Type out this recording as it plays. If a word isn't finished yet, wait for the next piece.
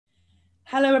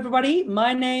Hello, everybody.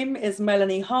 My name is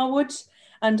Melanie Harwood,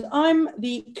 and I'm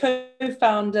the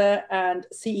co-founder and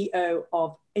CEO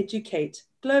of Educcate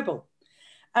Global.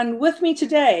 And with me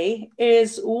today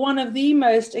is one of the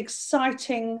most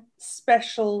exciting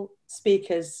special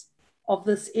speakers of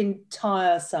this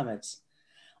entire summit.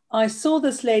 I saw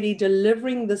this lady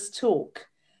delivering this talk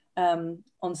on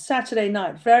Saturday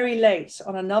night, very late,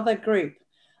 on another group.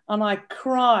 And I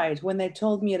cried when they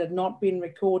told me it had not been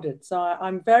recorded. So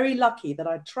I'm very lucky that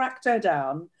I tracked her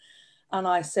down and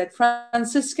I said,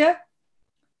 Franziska,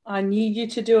 I need you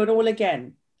to do it all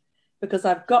again because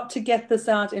I've got to get this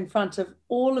out in front of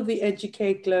all of the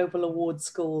Educate Global Award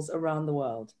schools around the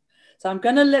world. So I'm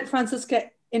going to let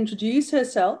Franziska introduce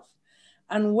herself.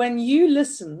 And when you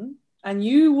listen and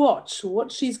you watch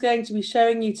what she's going to be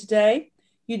showing you today,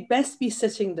 you'd best be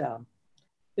sitting down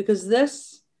because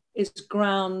this is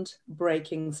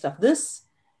groundbreaking stuff. This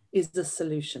is the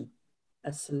solution,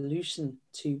 a solution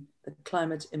to the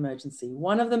climate emergency.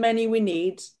 One of the many we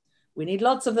need. We need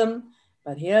lots of them,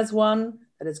 but here's one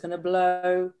that is going to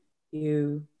blow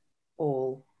you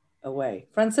all away.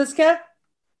 Franziska,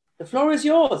 the floor is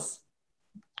yours.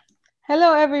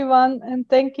 Hello, everyone, and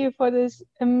thank you for this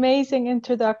amazing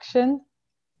introduction.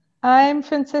 I'm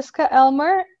Franziska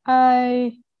Elmer.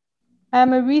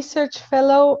 I'm a research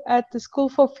fellow at the School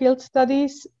for Field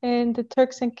Studies in the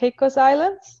Turks and Caicos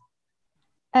Islands.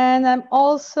 And I'm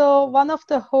also one of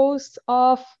the hosts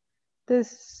of the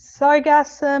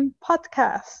Sargassum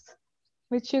Podcast,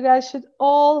 which you guys should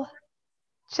all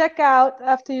check out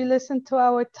after you listen to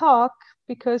our talk,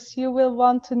 because you will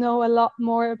want to know a lot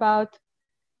more about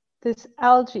this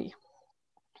algae.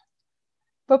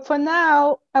 But for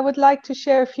now, I would like to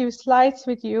share a few slides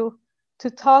with you to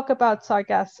talk about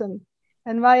sargassum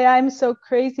and why I'm so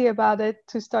crazy about it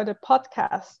to start a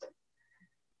podcast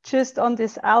just on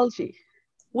this algae.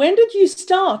 When did you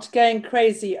start going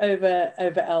crazy over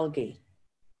algae?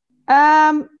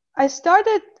 It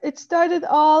started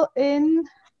all in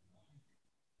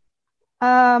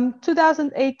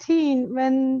 2018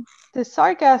 when the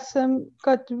sargassum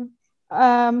got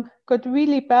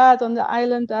really bad on the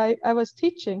island I was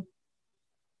teaching.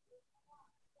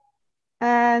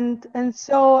 And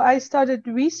so I started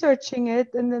researching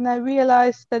it, and then I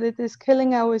realized that it is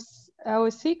killing our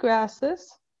seagrasses.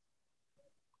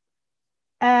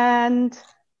 And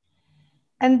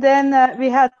then we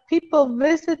had people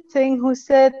visiting who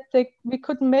said that we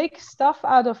could make stuff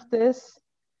out of this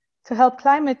to help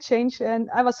climate change, and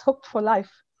I was hooked for life.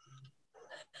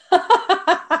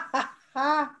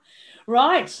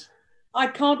 Right. I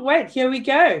can't wait. Here we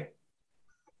go.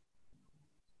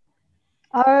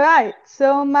 All right.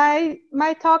 So my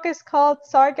talk is called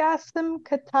Sargassum,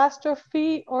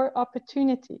 Catastrophe or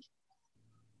Opportunity.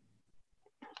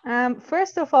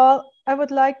 First of all, I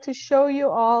would like to show you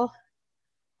all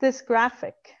this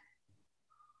graphic.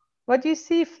 What you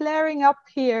see flaring up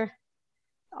here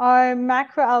are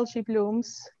macroalgae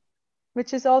blooms,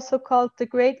 which is also called the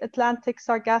Great Atlantic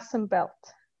Sargassum Belt.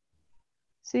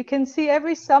 So you can see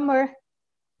every summer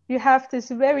you have this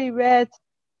very red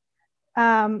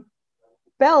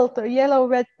belt, or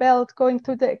yellow-red belt, going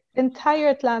through the entire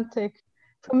Atlantic,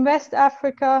 from West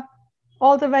Africa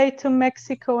all the way to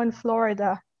Mexico and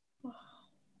Florida.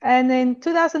 And in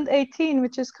 2018,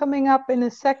 which is coming up in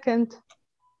a second,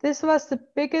 this was the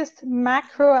biggest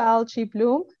macroalgae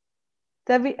bloom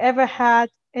that we ever had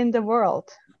in the world,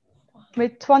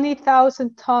 with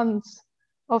 20,000 tons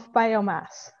of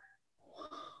biomass.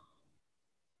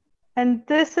 And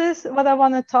this is what I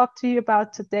want to talk to you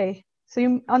about today, so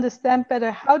you understand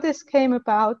better how this came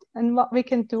about and what we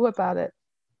can do about it.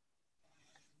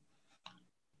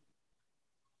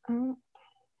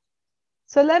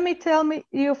 So let me tell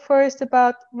you first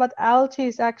about what algae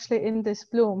is actually in this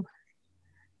bloom.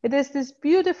 It is this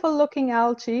beautiful looking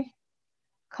algae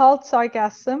called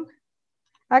sargassum.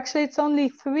 Actually, it's only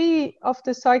 3 of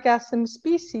the sargassum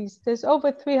species. There's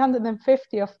over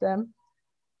 350 of them,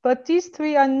 but these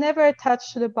 3 are never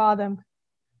attached to the bottom.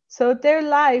 So their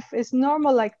life is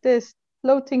normal like this,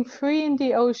 floating free in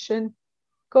the ocean,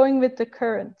 going with the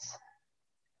currents.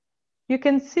 You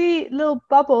can see little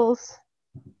bubbles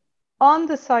on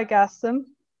the sargassum,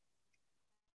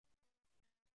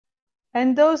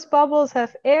 and those bubbles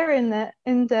have air in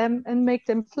them and make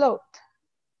them float.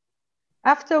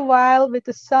 After a while, with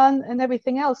the sun and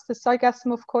everything else, the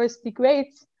sargassum, of course,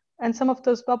 degrades, and some of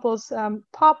those bubbles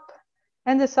pop,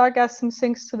 and the sargassum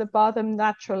sinks to the bottom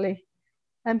naturally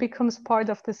and becomes part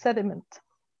of the sediment.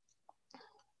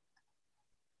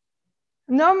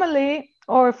 Normally,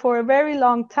 or for a very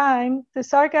long time, the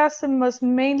sargassum was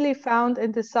mainly found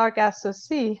in the Sargasso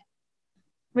Sea,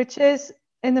 which is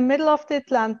in the middle of the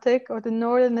Atlantic or the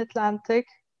Northern Atlantic.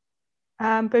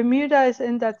 Bermuda is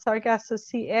in that Sargasso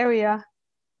Sea area,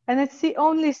 and it's the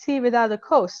only sea without a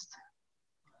coast.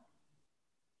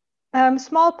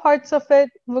 Small parts of it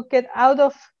will get out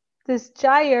of this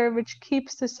gyre, which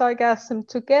keeps the sargassum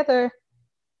together,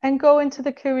 and go into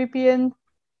the Caribbean.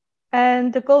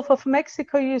 And the Gulf of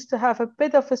Mexico used to have a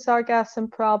bit of a sargassum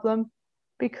problem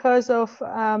because of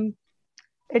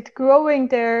it growing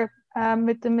there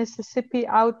with the Mississippi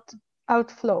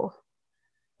outflow.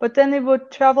 But then it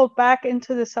would travel back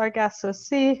into the Sargasso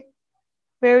Sea,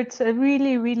 where it's a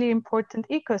really, really important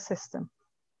ecosystem.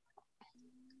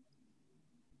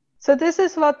 So this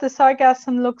is what the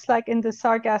sargassum looks like in the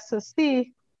Sargasso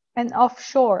Sea and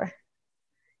offshore.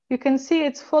 You can see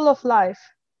it's full of life.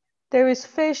 There is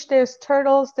fish, there's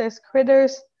turtles, there's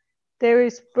critters, there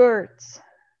is birds.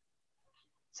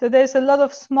 So there's a lot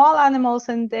of small animals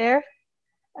in there,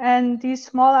 and these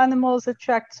small animals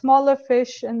attract smaller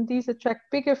fish, and these attract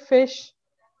bigger fish,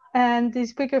 and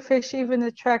these bigger fish even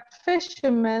attract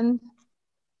fishermen.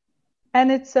 And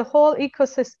it's a whole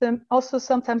ecosystem, also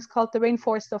sometimes called the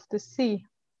rainforest of the sea.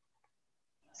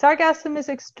 Sargassum is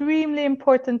extremely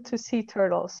important to sea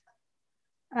turtles.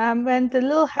 When the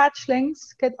little hatchlings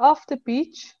get off the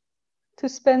beach to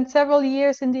spend several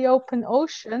years in the open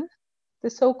ocean, the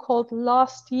so-called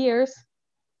lost years,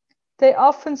 they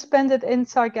often spend it in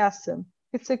sargassum.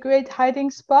 It's a great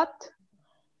hiding spot.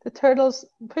 The turtles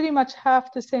pretty much have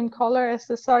the same color as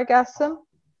the sargassum.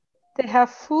 They have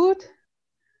food,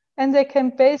 and they can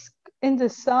bask in the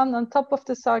sun on top of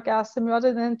the sargassum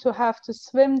rather than to have to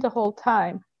swim the whole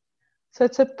time. So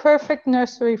it's a perfect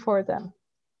nursery for them.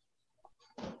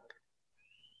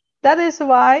 That is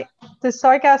why the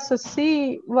Sargasso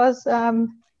Sea was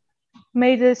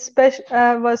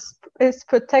is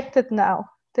protected now.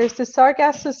 There's the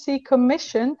Sargasso Sea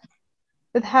Commission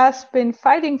that has been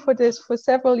fighting for this for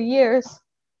several years,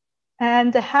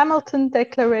 and the Hamilton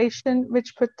Declaration,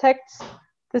 which protects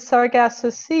the Sargasso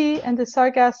Sea and the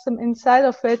sargassum inside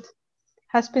of it,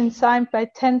 has been signed by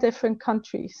 10 different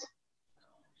countries.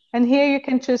 And here you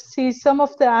can just see some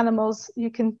of the animals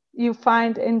you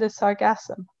find in the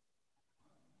sargassum.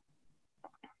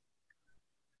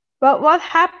 But what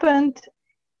happened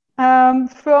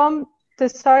from the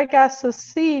Sargasso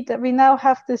Sea that we now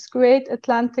have this great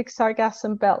Atlantic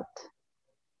sargassum belt?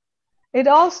 It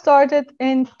all started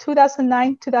in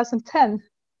 2009, 2010.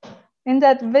 In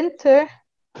that winter,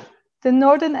 the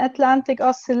Northern Atlantic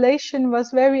oscillation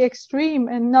was very extreme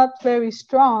and not very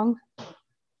strong.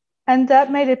 And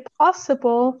that made it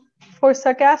possible for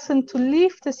sargassum to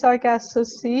leave the Sargasso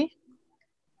Sea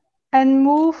and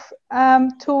move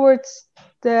towards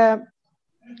the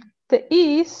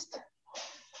east,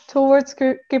 towards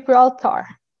Gibraltar.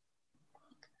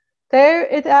 There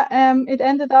it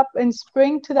ended up in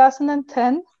spring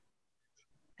 2010,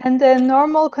 and then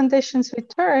normal conditions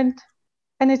returned,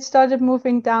 and it started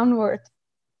moving downward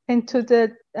into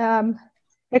the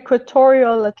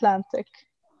equatorial Atlantic.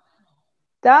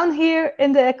 Down here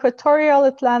in the equatorial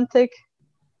Atlantic,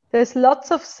 there's lots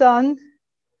of sun,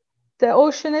 the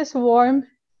ocean is warm,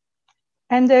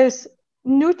 and there's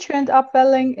nutrient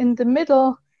upwelling in the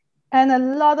middle, and a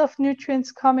lot of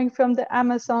nutrients coming from the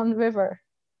Amazon River.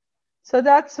 So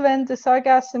that's when the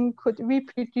sargassum could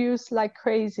reproduce like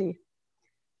crazy,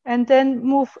 and then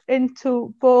move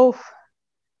into both,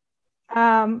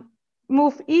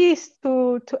 move east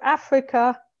to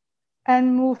Africa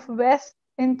and move west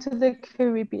into the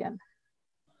Caribbean.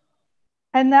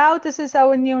 And now this is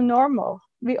our new normal.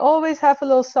 We always have a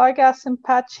little sargassum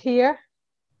patch here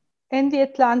in the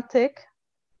Atlantic.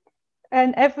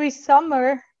 And every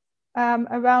summer,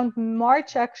 around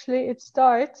March actually, it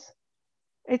starts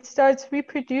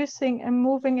reproducing and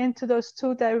moving into those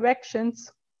two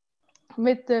directions,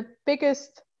 with the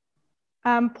biggest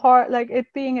part, like it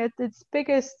being at its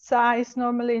biggest size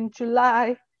normally in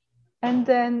July, and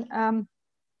then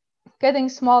getting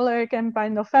smaller again by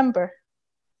November.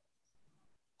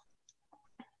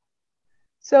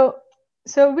 So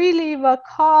really what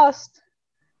caused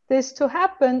this to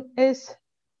happen is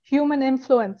human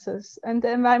influences and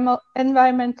the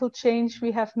environmental change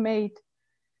we have made.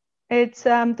 It's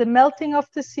the melting of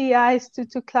the sea ice due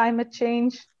to climate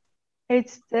change.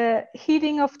 It's the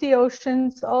heating of the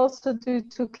oceans also due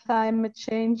to climate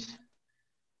change.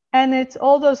 And it's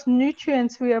all those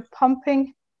nutrients we are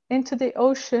pumping into the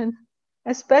ocean,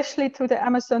 especially through the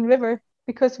Amazon River,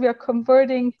 because we are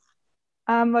converting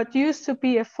what used to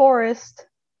be a forest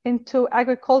into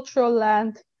agricultural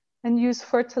land and use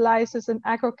fertilizers and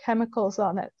agrochemicals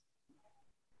on it.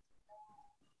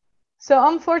 So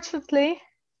unfortunately,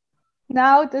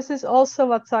 now this is also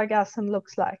what sargassum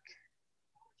looks like.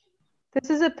 This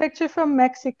is a picture from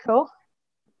Mexico,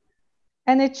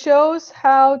 and it shows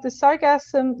how the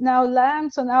sargassum now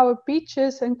lands on our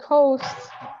beaches and coasts.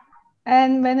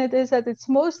 And when it is at its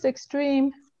most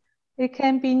extreme, it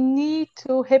can be knee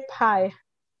to hip high.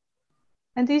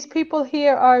 And these people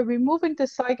here are removing the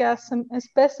sargassum as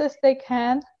best as they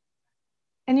can.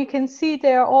 And you can see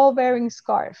they are all wearing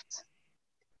scarves,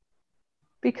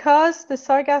 because the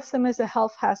sargassum is a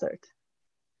health hazard.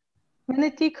 When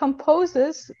it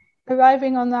decomposes,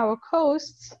 arriving on our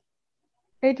coasts,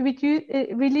 it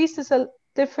releases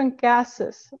different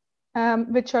gases,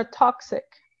 which are toxic.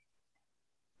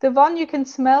 The one you can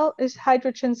smell is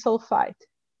hydrogen sulfide.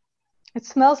 It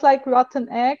smells like rotten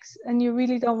eggs, and you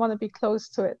really don't want to be close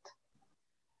to it.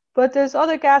 But there's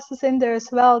other gases in there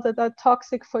as well that are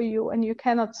toxic for you, and you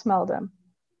cannot smell them.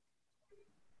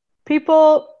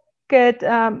 People get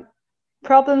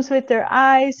problems with their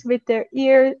eyes, with their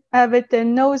ears, with their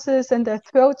noses and their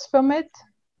throats from it.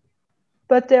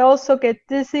 But they also get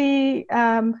dizzy,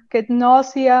 get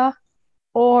nausea,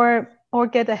 or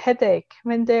get a headache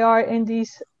when they are in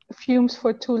these fumes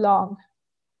for too long.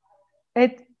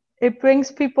 It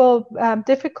brings people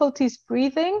difficulties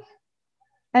breathing,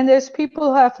 and there's people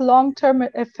who have long-term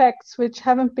effects which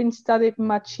haven't been studied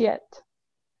much yet.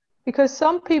 Because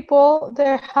some people,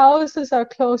 their houses are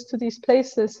close to these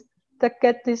places that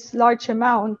get these large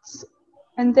amounts,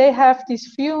 and they have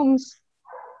these fumes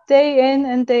day in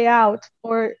and day out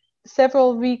for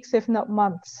several weeks, if not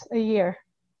months, a year.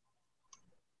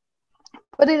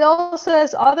 But it also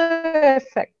has other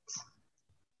effects.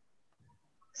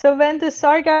 So when the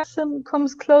sargassum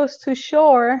comes close to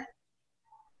shore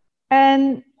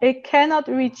and it cannot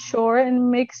reach shore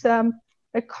and makes a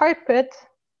carpet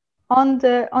on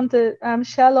the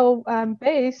shallow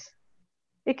bays,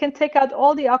 it can take out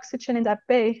all the oxygen in that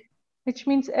bay, which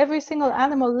means every single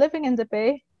animal living in the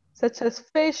bay, such as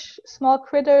fish, small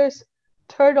critters,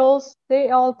 turtles, they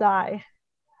all die,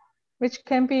 which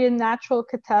can be a natural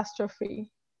catastrophe.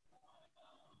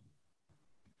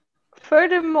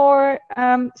 Furthermore,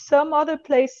 some other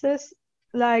places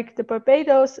like the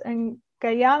Barbados and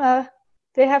Guyana,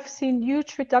 they have seen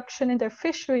huge reduction in their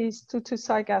fisheries due to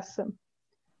sargassum.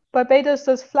 Barbados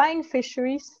does flying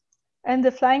fisheries, and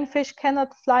the flying fish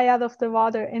cannot fly out of the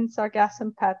water in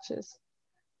sargassum patches.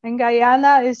 And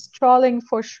Guyana is trawling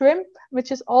for shrimp,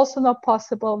 which is also not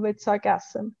possible with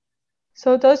sargassum.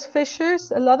 So those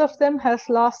fishers, a lot of them have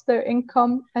lost their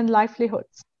income and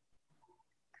livelihoods.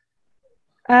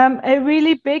 A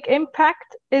really big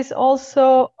impact is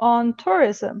also on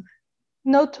tourism.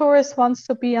 No tourist wants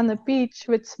to be on a beach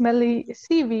with smelly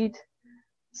seaweed.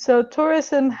 So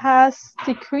tourism has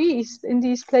decreased in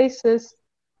these places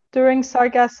during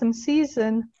sargassum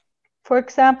season. For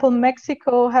example,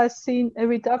 Mexico has seen a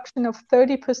reduction of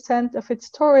 30% of its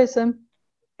tourism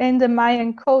in the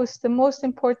Mayan coast, the most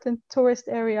important tourist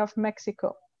area of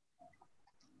Mexico.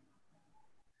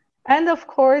 And of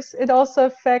course, it also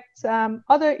affects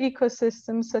other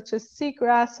ecosystems such as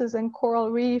seagrasses and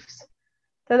coral reefs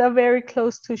that are very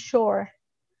close to shore.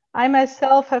 I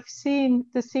myself have seen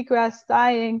the seagrass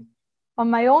dying on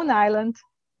my own island,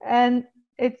 and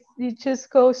you just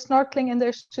go snorkeling and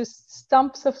there's just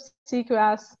stumps of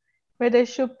seagrass where there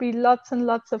should be lots and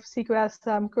lots of seagrass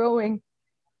growing.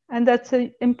 And that's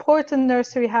an important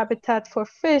nursery habitat for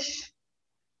fish.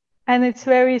 And it's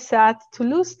very sad to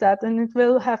lose that, and it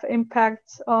will have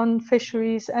impacts on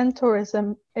fisheries and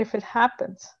tourism if it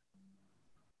happens.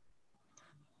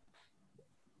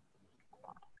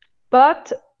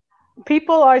 But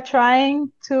people are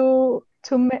trying to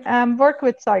work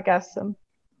with sargassum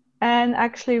and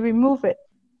actually remove it.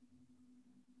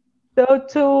 So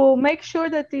to make sure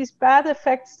that these bad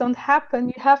effects don't happen,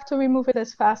 you have to remove it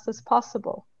as fast as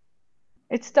possible.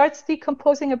 It starts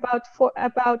decomposing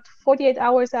about 48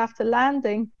 hours after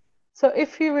landing. So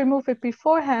if you remove it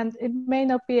beforehand, it may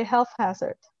not be a health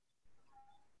hazard.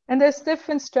 And there's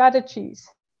different strategies.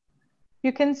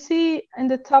 You can see in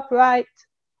the top right,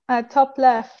 top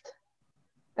left,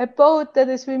 a boat that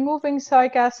is removing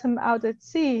sargassum out at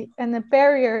sea and a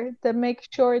barrier that makes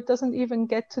sure it doesn't even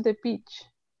get to the beach.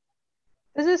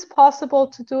 This is possible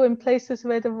to do in places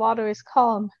where the water is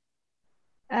calm.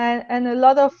 And a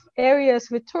lot of areas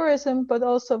with tourism, but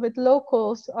also with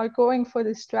locals, are going for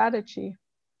this strategy.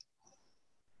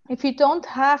 If you don't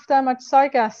have that much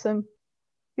sargassum,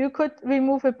 you could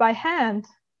remove it by hand,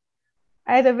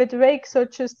 either with rakes or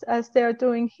just as they're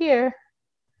doing here,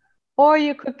 or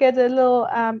you could get a little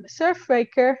surf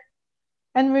raker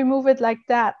and remove it like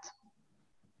that.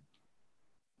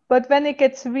 But when it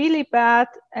gets really bad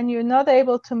and you're not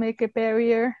able to make a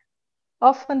barrier,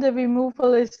 often the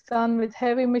removal is done with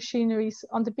heavy machineries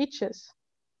on the beaches.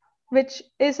 which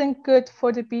isn't good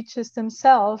for the beaches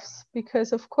themselves,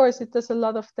 because of course it does a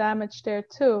lot of damage there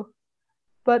too.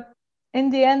 But in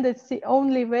the end, it's the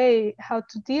only way how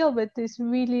to deal with these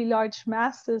really large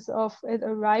masses of it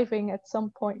arriving at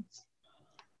some point.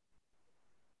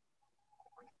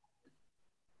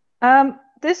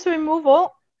 This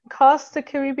removal costs the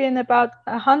Caribbean about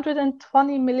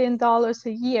 $120 million a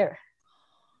year.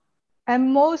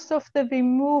 And most of the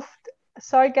removed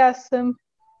sargassum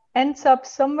ends up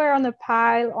somewhere on a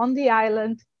pile on the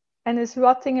island and is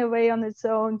rotting away on its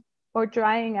own or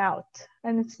drying out,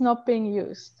 and it's not being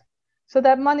used. So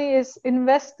that money is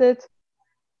invested,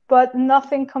 but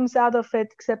nothing comes out of it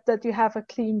except that you have a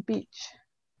clean beach.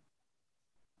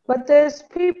 But there's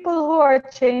people who are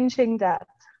changing that.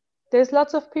 There's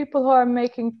lots of people who are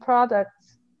making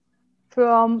products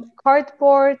from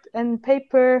cardboard and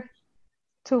paper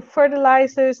to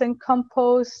fertilizers and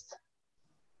compost.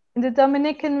 In the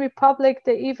Dominican Republic,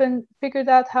 they even figured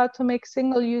out how to make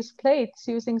single-use plates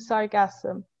using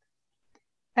sargassum.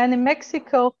 And in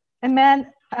Mexico, a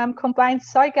man combined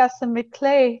sargassum with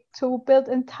clay to build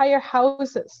entire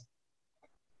houses.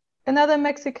 Another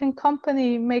Mexican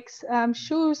company makes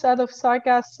shoes out of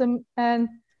sargassum and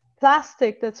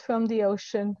plastic that's from the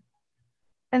ocean.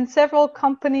 And several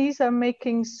companies are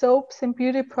making soaps and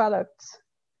beauty products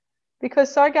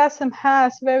because sargassum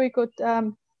has very good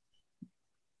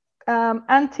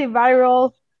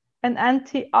antiviral and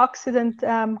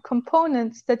antioxidant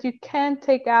components that you can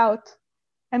take out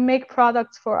and make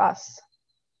products for us.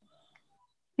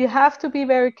 You have to be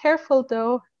very careful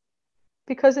though,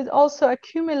 because it also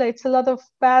accumulates a lot of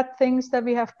bad things that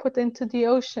we have put into the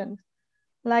ocean,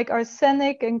 like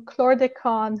arsenic and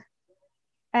chlordecone,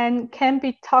 and can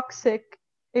be toxic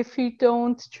if you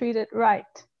don't treat it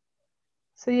right.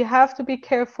 So you have to be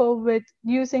careful with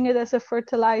using it as a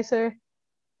fertilizer.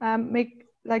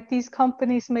 Like these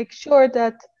companies make sure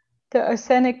that the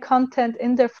arsenic content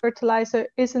in their fertilizer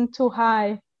isn't too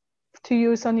high to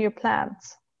use on your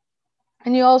plants.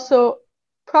 And you also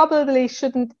probably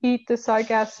shouldn't eat the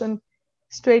sargassum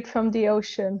straight from the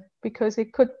ocean because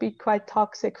it could be quite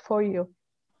toxic for you.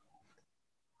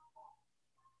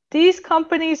 These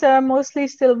companies are mostly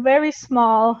still very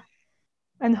small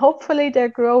and hopefully they're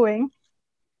growing,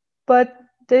 but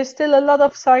there's still a lot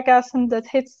of sargassum that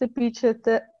hits the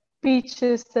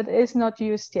beaches that is not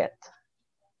used yet.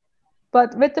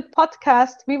 But with the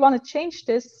podcast, we want to change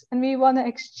this and we want to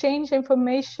exchange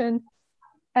information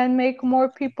and make more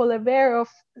people aware of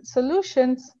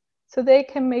solutions so they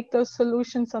can make those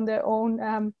solutions on their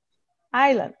own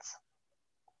islands.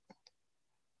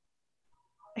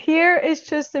 Here is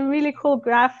just a really cool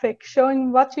graphic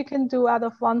showing what you can do out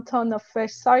of 1 ton of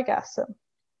fresh sargassum.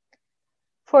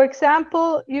 For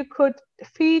example, you could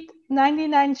feed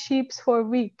 99 sheep for a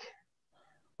week,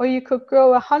 or you could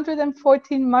grow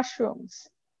 114 mushrooms.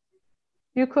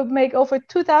 You could make over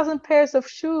 2,000 pairs of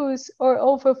shoes or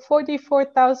over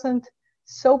 44,000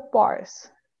 soap bars.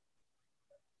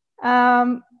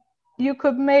 You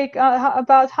could make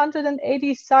about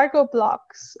 180 Sargo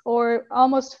blocks or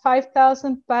almost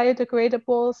 5,000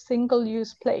 biodegradable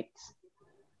single-use plates.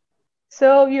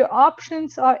 So your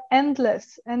options are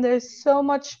endless and there's so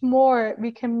much more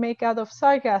we can make out of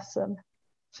sargassum.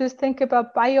 Just think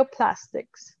about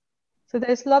bioplastics. So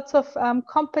there's lots of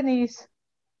companies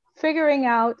figuring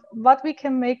out what we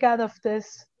can make out of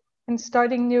this and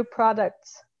starting new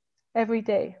products every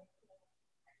day.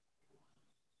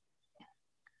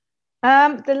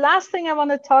 The last thing I want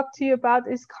to talk to you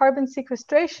about is carbon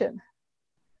sequestration.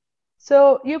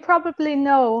 So you probably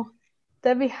know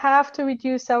that we have to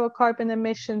reduce our carbon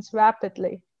emissions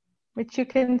rapidly, which you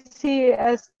can see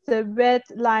as the red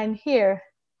line here.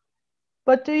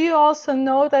 But do you also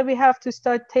know that we have to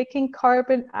start taking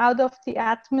carbon out of the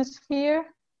atmosphere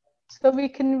so we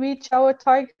can reach our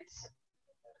targets?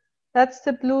 That's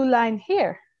the blue line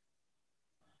here.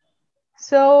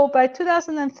 So by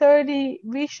 2030,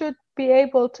 we should be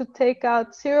able to take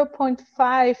out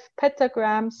 0.5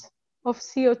 petagrams of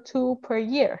CO2 per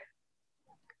year.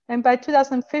 And by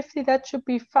 2050, that should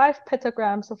be 5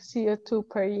 petagrams of CO2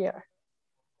 per year.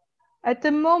 At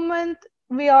the moment,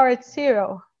 we are at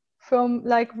 0 from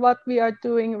like what we are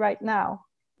doing right now.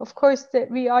 Of course,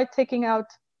 we are taking out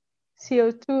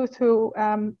CO2 through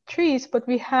trees, but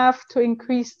we have to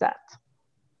increase that.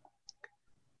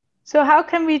 So how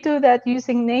can we do that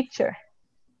using nature?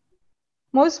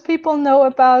 Most people know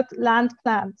about land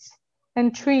plants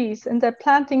and trees, and that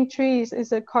planting trees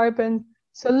is a carbon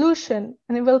solution,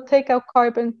 and it will take out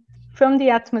carbon from the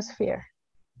atmosphere.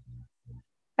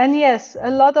 And yes,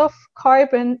 a lot of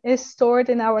carbon is stored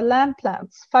in our land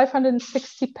plants,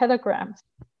 560 petagrams.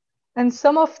 And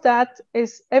some of that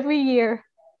is every year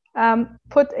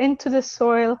put into the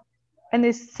soil and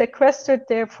is sequestered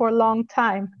there for a long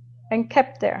time and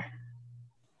kept there.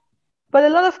 But a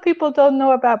lot of people don't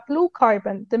know about blue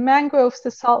carbon, the mangroves,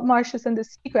 the salt marshes, and the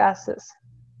seagrasses.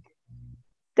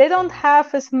 They don't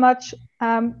have as much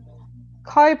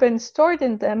carbon stored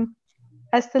in them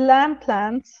as the land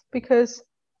plants because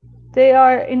they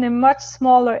are in a much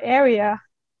smaller area,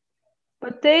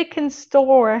 but they can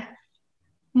store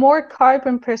more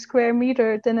carbon per square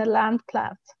meter than a land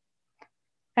plant.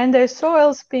 And their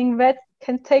soils being wet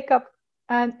can take up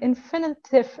an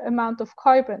infinitive amount of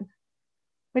carbon,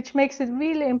 which makes it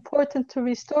really important to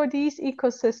restore these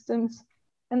ecosystems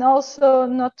and also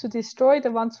not to destroy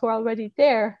the ones who are already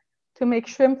there to make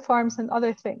shrimp farms and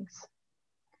other things.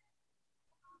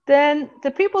 Then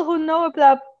the people who know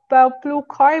about blue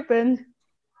carbon,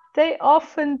 they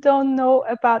often don't know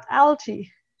about algae.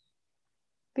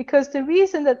 Because the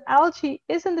reason that algae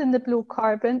isn't in the blue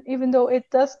carbon, even though it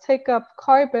does take up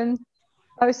carbon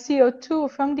or CO2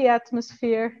 from the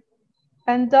atmosphere,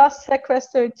 and thus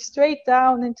sequester it straight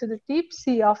down into the deep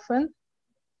sea often,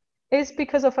 is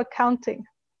because of accounting.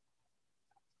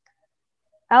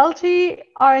 Algae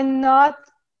are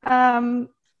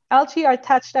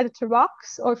attached either to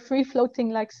rocks or free floating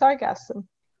like sargassum.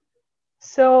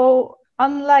 So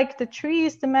unlike the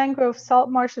trees, the mangroves, salt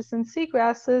marshes, and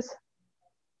seagrasses,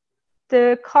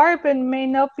 the carbon may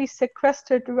not be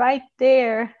sequestered right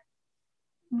there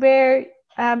where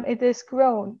it is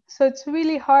grown. So it's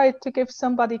really hard to give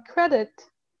somebody credit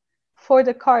for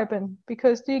the carbon,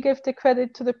 because do you give the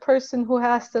credit to the person who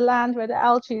has the land where the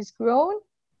algae is grown,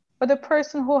 or the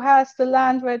person who has the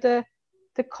land where the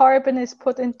carbon is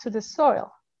put into the soil?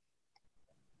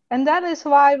 And that is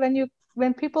why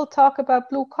when people talk about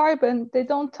blue carbon, they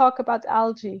don't talk about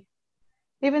algae,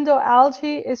 even though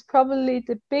algae is probably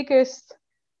the biggest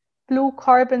blue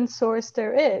carbon source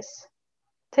there is,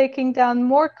 taking down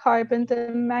more carbon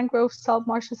than mangroves, salt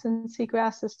marshes, and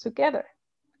seagrasses together.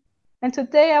 And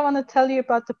today I want to tell you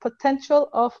about the potential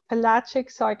of pelagic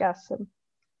sargassum.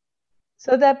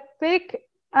 So that big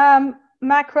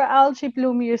macroalgae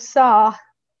bloom you saw,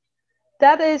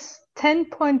 that is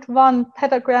 10.1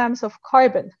 petagrams of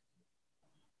carbon.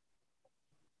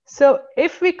 So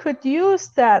if we could use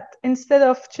that instead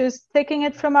of just taking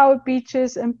it from our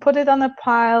beaches and put it on a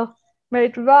pile where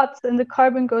it rots and the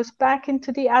carbon goes back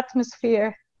into the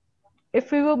atmosphere,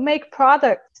 if we would make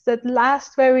products that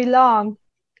last very long,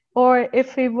 or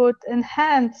if we would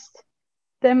enhance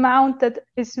the amount that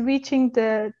is reaching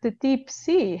the deep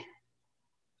sea,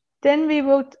 then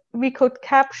we could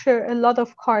capture a lot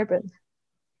of carbon.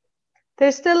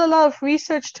 There's still a lot of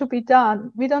research to be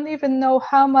done. We don't even know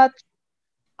how much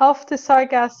of the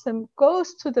sargassum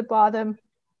goes to the bottom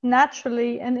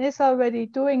naturally and is already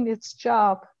doing its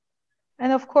job.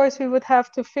 And of course, we would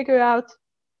have to figure out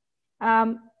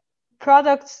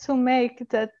products to make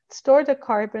that store the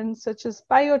carbon, such as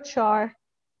biochar,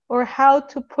 or how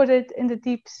to put it in the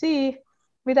deep sea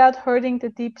without hurting the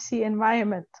deep sea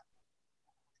environment.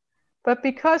 But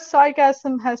because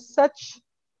sargassum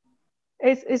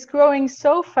is growing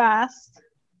so fast,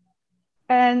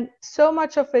 and so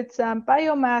much of its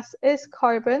biomass is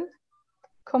carbon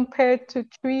compared to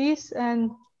trees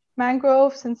and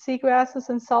mangroves and seagrasses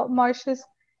and salt marshes,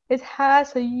 it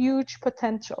has a huge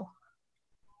potential.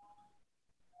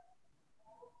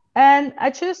 And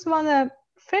I just want to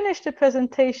finish the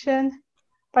presentation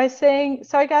by saying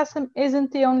sargassum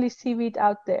isn't the only seaweed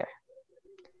out there.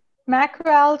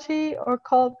 Macroalgae,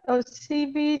 or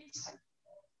seaweeds,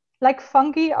 like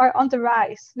fungi, are on the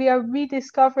rise. We are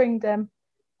rediscovering them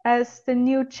as the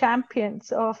new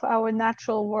champions of our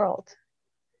natural world.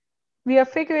 We are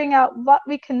figuring out what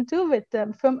we can do with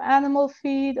them, from animal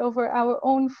feed over our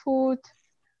own food,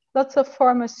 lots of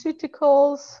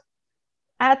pharmaceuticals,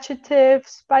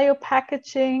 adjectives,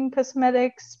 biopackaging,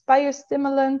 cosmetics,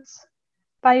 biostimulants,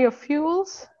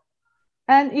 biofuels,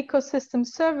 and ecosystem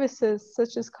services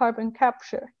such as carbon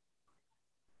capture.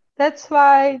 That's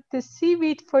why the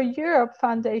Seaweed for Europe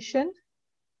Foundation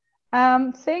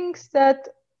thinks that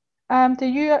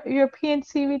the European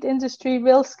seaweed industry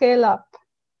will scale up.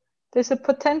 There's a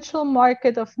potential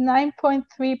market of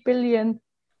 9.3 billion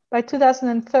by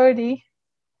 2030,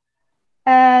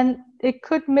 and it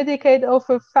could mitigate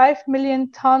over 5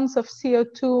 million tons of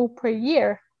CO2 per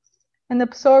year and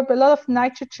absorb a lot of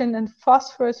nitrogen and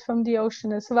phosphorus from the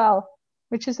ocean as well,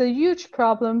 which is a huge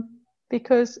problem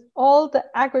because all the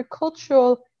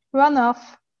agricultural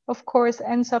runoff, of course,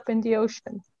 ends up in the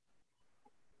ocean.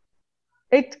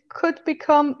 It could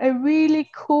become a really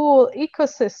cool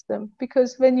ecosystem,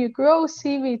 because when you grow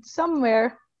seaweed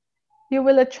somewhere, you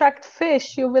will attract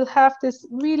fish, you will have this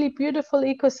really beautiful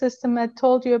ecosystem I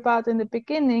told you about in the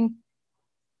beginning,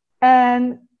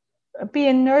 and be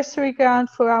a nursery ground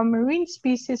for our marine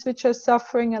species, which are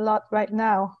suffering a lot right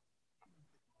now.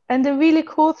 And the really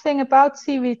cool thing about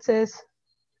seaweeds is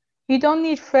you don't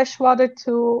need fresh water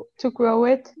to grow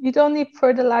it. You don't need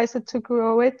fertilizer to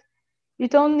grow it. You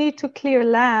don't need to clear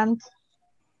land.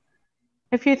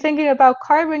 If you're thinking about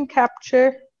carbon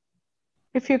capture,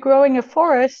 if you're growing a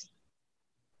forest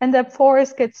and that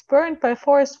forest gets burned by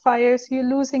forest fires, you're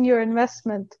losing your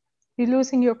investment. You're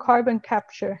losing your carbon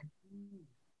capture.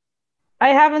 I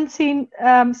haven't seen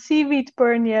seaweed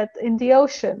burn yet in the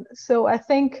ocean. So I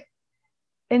think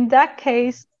in that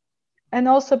case, and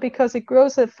also because it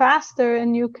grows faster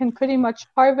and you can pretty much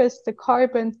harvest the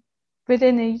carbon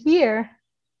within a year,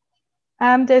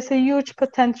 there's a huge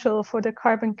potential for the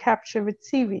carbon capture with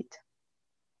seaweed.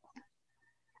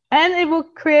 And it will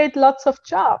create lots of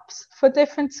jobs for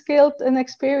different skilled and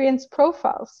experienced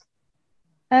profiles.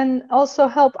 And also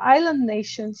help island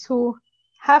nations who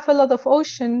have a lot of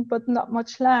ocean but not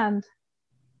much land.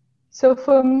 So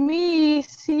for me,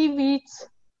 seaweeds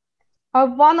are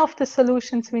one of the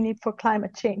solutions we need for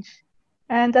climate change.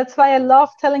 And that's why I love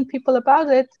telling people about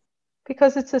it,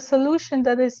 because it's a solution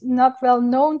that is not well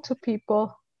known to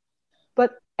people,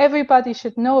 but everybody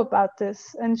should know about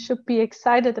this and should be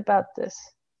excited about this,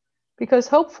 because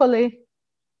hopefully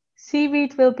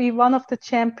seaweed will be one of the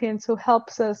champions who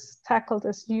helps us tackle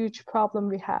this huge problem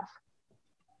we have.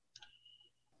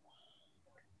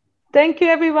 Thank you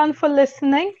everyone for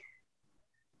listening.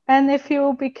 And if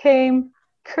you became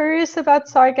curious about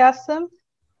sargassum,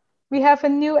 we have a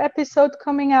new episode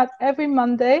coming out every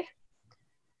Monday.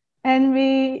 And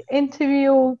we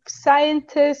interview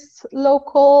scientists,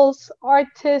 locals,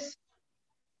 artists,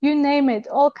 you name it,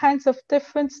 all kinds of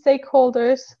different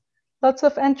stakeholders, lots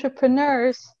of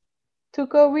entrepreneurs, to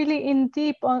go really in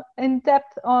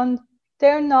depth on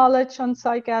their knowledge on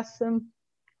sargassum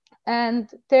and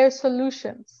their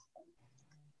solutions.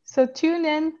 So tune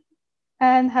in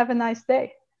and have a nice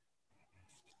day.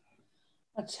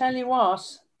 I tell you what,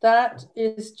 that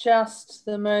is just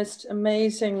the most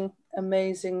amazing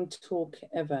talk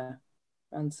ever,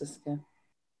 Franziska.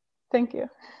 Thank you.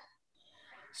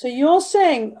 So you're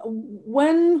saying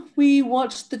when we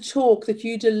watched the talk that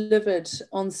you delivered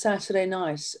on Saturday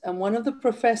night, and one of the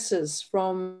professors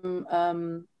from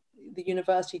the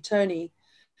university, Tony,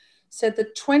 said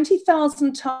that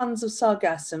 20,000 tons of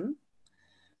sargassum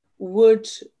would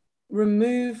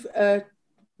remove,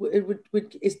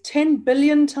 is 10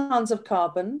 billion tons of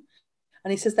carbon.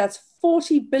 And he says that's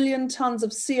 40 billion tons of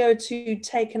CO2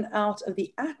 taken out of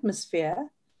the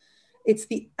atmosphere. It's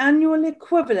the annual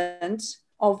equivalent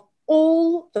of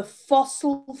all the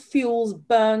fossil fuels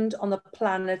burned on the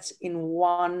planet in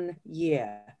 1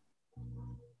 year.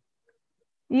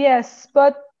 Yes,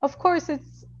 but of course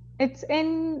it's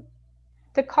in,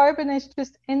 the carbon is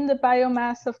just in the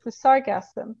biomass of the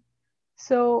sargassum.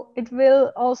 So it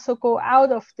will also go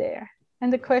out of there.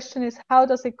 And the question is, how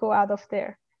does it go out of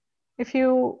there? If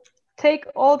you take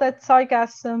all that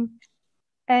sargassum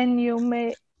and you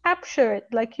may capture it,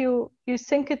 like you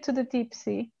sink it to the deep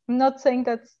sea. I'm not saying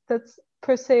that's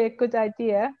per se a good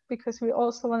idea, because we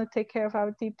also want to take care of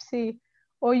our deep sea.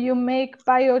 Or you make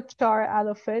biochar out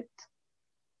of it,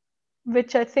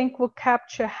 which I think will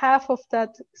capture half of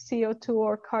that CO2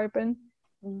 or carbon.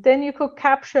 Then you could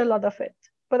capture a lot of it.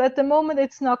 But at the moment,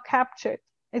 it's not captured.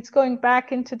 It's going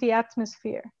back into the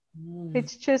atmosphere.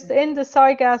 It's just in the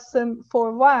sargassum for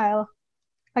a while.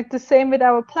 Like the same with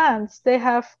our plants. They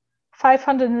have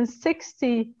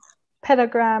 560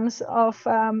 petagrams of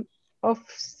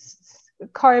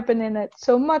carbon in it.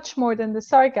 So much more than the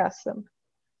sargassum,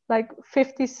 like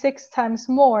 56 times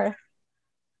more.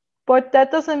 But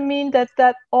that doesn't mean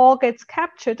that all gets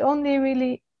captured. Only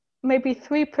really maybe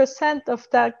 3% of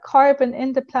that carbon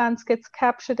in the plants gets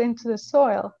captured into the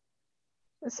soil.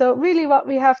 So really what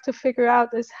we have to figure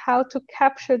out is how to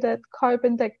capture that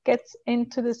carbon that gets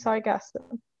into the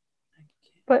sargassum.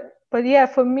 But yeah,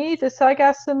 for me, the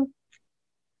sargassum,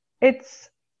 it's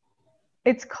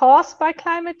caused by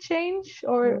climate change,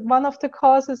 or one of the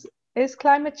causes is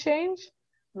climate change.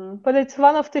 But it's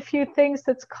one of the few things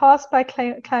that's caused by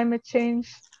climate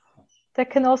change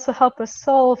that can also help us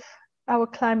solve our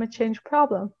climate change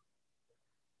problem.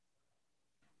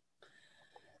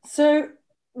 So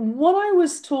what I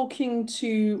was talking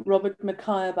to Robert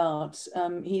Mackay about,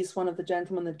 he's one of the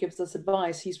gentlemen that gives us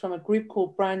advice. He's from a group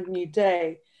called Brand New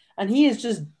Day, and he is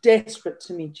just desperate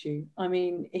to meet you. I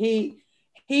mean, he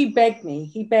begged me.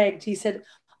 He said,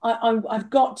 I've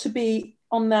got to be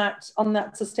on that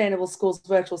Sustainable Schools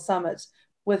Virtual Summit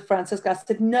with Franziska. I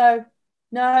said, no,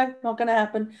 No, not going to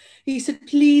happen. He said,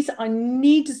 please, I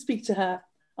need to speak to her.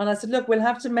 And I said, look, we'll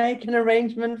have to make an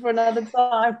arrangement for another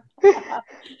time.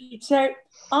 So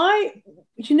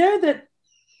that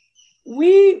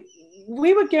we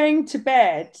were going to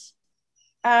bed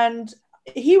and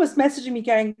he was messaging me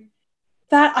going,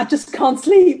 that I just can't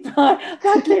sleep.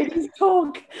 That lady's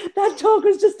that talk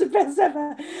was just the best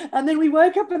ever. And then we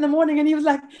woke up in the morning and he was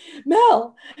like,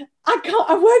 Mel,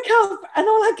 I woke up and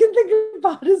all I can think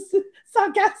about is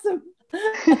sargassum.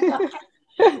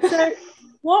 So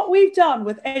what we've done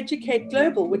with Educcate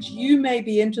Global, which you may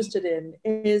be interested in,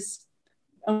 is,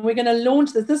 and we're going to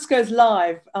launch this goes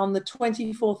live on the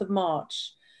 24th of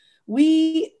March.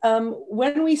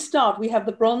 When we start, we have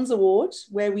the Bronze Award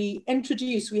where we have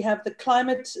the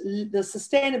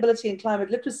sustainability and climate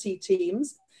literacy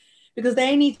teams, because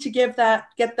they need to get the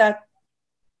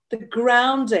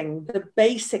grounding, the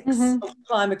basics of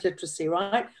climate literacy,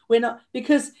 right?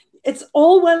 Because it's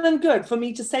all well and good for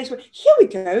me to say to her, here we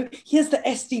go, here's the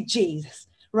SDGs,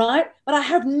 right? But I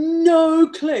have no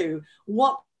clue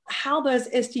how those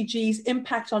SDGs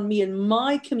impact on me and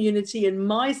my community and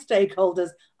my stakeholders.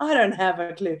 I don't have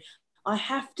a clue. I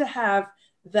have to have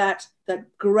that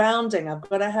grounding. I've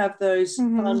got to have those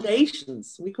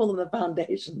foundations. We call them the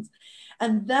foundations.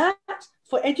 And that,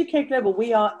 for Educate Global,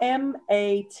 we are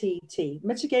MATT,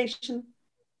 mitigation,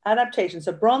 adaptation.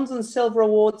 So bronze and silver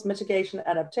awards, mitigation,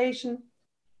 adaptation.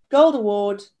 Gold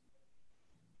award,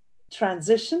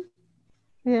 transition.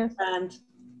 Yes. And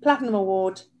platinum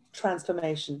award,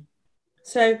 transformation.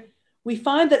 So we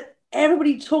find that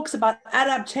everybody talks about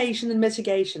adaptation and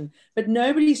mitigation, but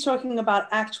nobody's talking about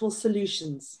actual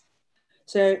solutions.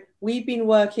 So we've been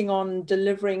working on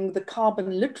delivering the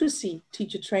carbon literacy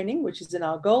teacher training, which is in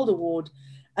our gold award.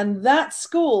 And that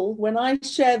school, when I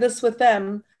share this with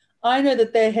them, I know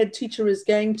that their head teacher is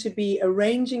going to be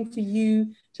arranging for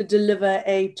you to deliver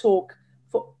a talk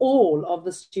for all of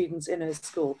the students in her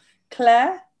school.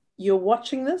 Claire, you're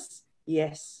watching this?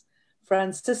 Yes.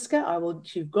 Franziska,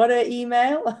 you've got her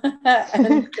email.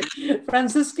 And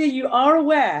Franziska, you are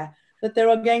aware that there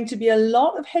are going to be a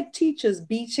lot of head teachers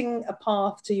beating a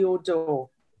path to your door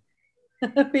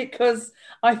because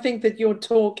I think that your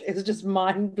talk is just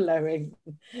mind-blowing.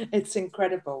 It's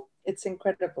incredible. It's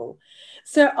incredible.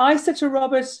 So I said to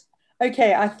Robert,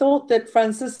 okay, I thought that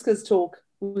Franziska's talk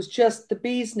was just the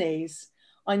bee's knees.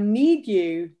 I need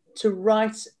you to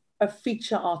write a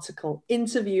feature article,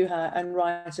 interview her and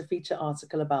write a feature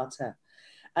article about her.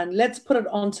 And let's put it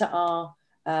onto our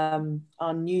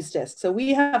news desk. So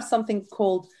we have something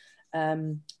called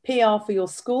PR for your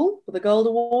school for the Gold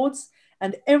Awards.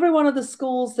 And every one of the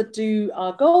schools that do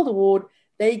our Gold Award,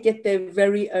 they get their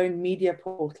very own media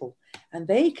portal. And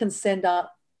they can send out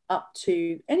up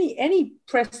to any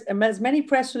press, as many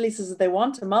press releases as they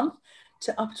want a month,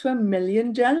 to up to 1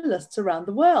 million journalists around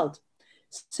the world.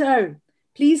 So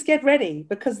please get ready,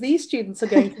 because these students are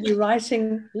going to be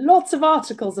writing lots of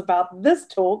articles about this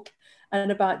talk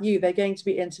and about you. They're going to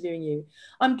be interviewing you.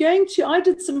 I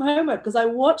did some homework because I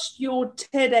watched your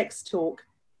TEDx talk.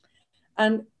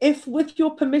 And if, with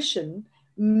your permission,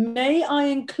 may I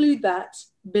include that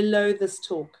below this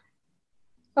talk?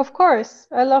 Of course.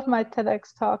 I love my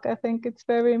TEDx talk. I think it's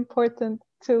very important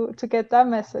to get that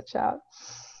message out.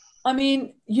 I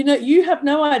mean, you have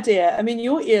no idea. I mean,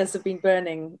 your ears have been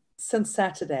burning since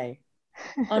Saturday.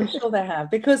 I'm sure they have,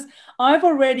 because I've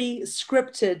already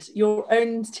scripted your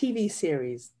own TV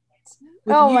series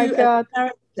with you my God. as a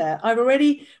character. I've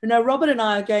already, Robert and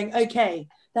I are going, okay,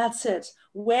 that's it.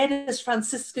 Where does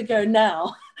Franziska go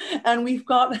now? And we've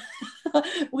got,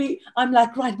 I'm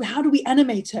like, right, how do we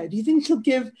animate her? Do you think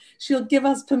she'll give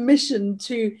us permission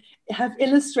to have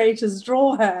illustrators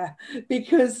draw her?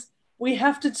 Because we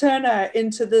have to turn her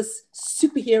into this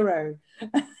superhero.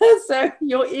 So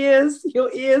your ears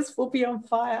will be on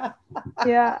fire.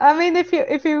 Yeah, I mean, if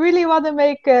you really want to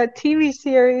make a TV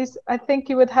series, I think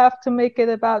you would have to make it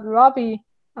about Robbie,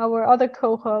 our other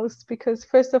co-host, because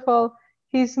first of all,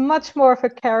 he's much more of a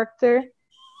character,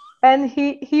 and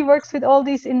he works with all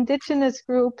these indigenous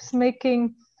groups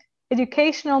making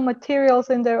educational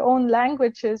materials in their own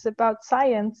languages about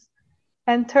science,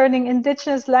 and turning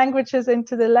indigenous languages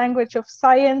into the language of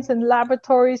science in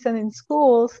laboratories and in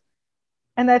schools.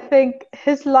 And I think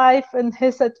his life and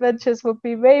his adventures would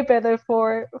be way better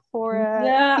for a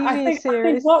TV series. I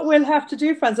think what we'll have to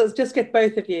do, Franz, is just get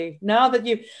both of you. Now that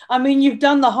you've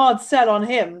done the hard sell on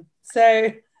him,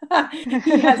 so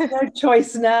he has no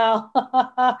choice now.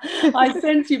 I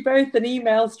sent you both an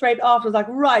email straight after. I was like,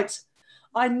 right,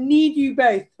 I need you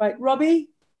both. Right, Robbie,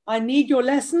 I need your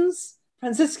lessons.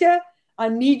 Franziska, I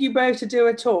need you both to do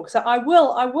a talk. So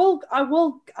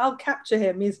I'll capture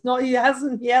him. He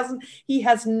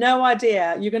has no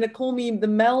idea. You're going to call me the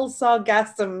Mel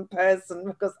Sargassum person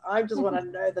because I just want to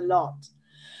know the lot.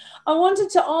 I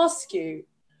wanted to ask you,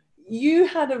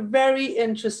 you've had a very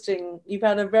interesting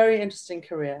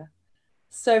career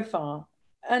so far,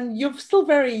 and you're still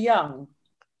very young.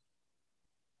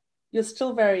 You're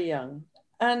still very young.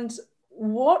 And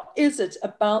what is it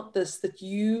about this that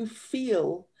you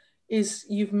feel is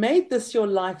you've made this your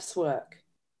life's work?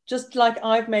 Just like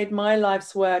I've made my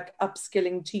life's work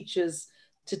upskilling teachers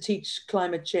to teach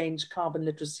climate change, carbon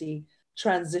literacy,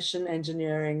 transition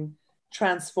engineering,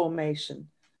 transformation.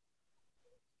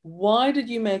 Why did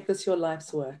you make this your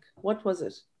life's work? What was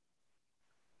it?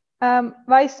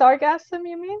 Why sargassum,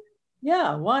 you mean?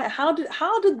 Yeah, why? How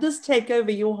did this take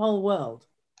over your whole world?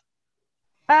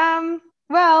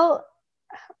 Well,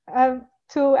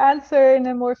 to answer in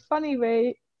a more funny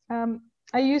way,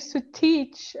 I used to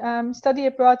teach study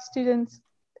abroad students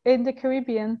in the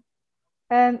Caribbean.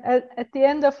 And at the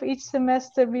end of each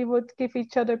semester, we would give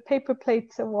each other paper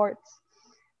plates awards.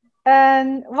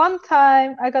 And one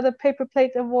time I got a paper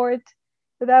plate award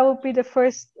that I would be the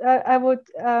first, I would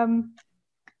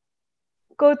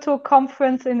go to a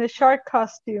conference in a shark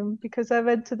costume because I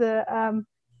went to the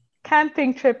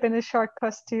camping trip in a shark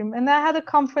costume. And I had a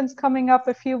conference coming up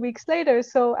a few weeks later.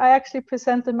 So I actually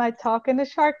presented my talk in a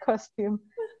shark costume.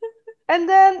 And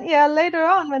then, yeah, later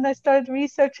on, when I started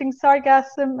researching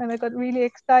sargassum and I got really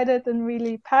excited and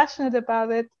really passionate about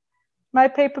it, my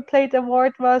paper plate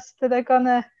award was that I'm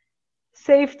gonna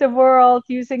save the world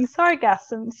using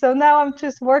sargassum. So now I'm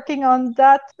just working on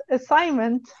that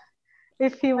assignment,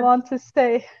 if you want to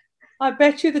say. I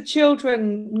bet you the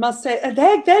children must say,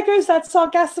 there goes that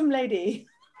sargassum lady.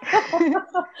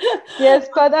 Yes,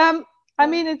 but I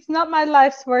mean, it's not my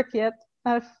life's work yet.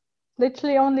 I've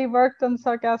literally only worked on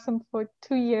sargassum for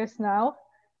 2 years now.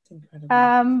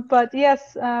 But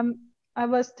yes, I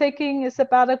was taking a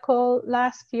sabbatical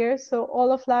last year. So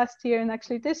all of last year and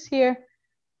actually this year,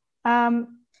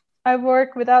 I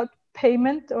work without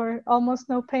payment or almost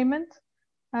no payment.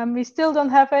 We still don't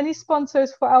have any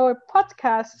sponsors for our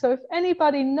podcast. So if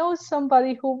anybody knows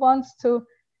somebody who wants to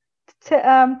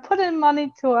put in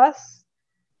money to us,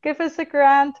 give us a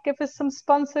grant, give us some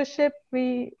sponsorship.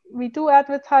 We do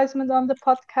advertisement on the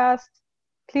podcast.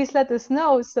 Please let us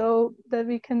know so that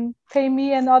we can pay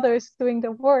me and others doing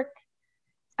the work.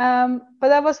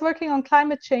 But I was working on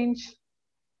climate change,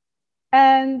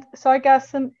 and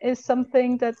sargassum is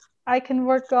something that I can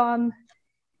work on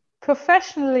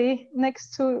professionally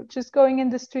next to just going in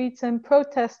the streets and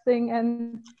protesting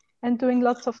and doing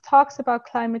lots of talks about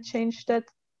climate change that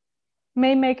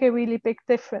may make a really big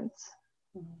difference.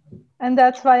 And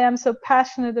that's why I'm so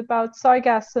passionate about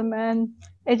sargassum and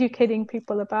educating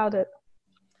people about it.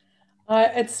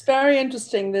 It's very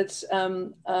interesting that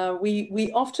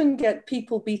we often get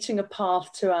people beating a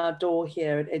path to our door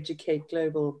here at Educcate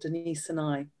Global, Denise and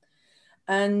I,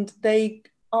 and they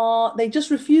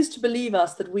just refuse to believe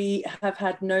us that we have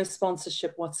had no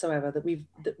sponsorship whatsoever, that we've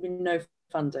no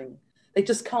funding. They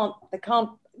just can't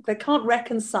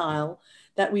reconcile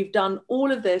that we've done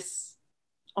all of this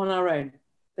on our own.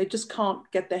 They just can't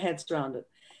get their heads around it.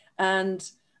 And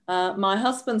my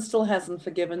husband still hasn't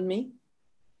forgiven me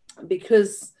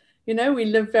because, you know, we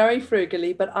live very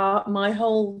frugally, but my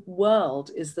whole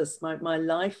world is this. My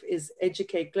life is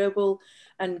Educate Global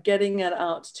and getting it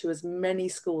out to as many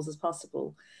schools as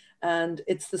possible. And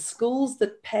it's the schools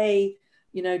that pay,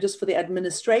 you know, just for the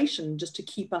administration, just to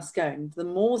keep us going. The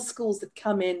more schools that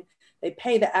come in, they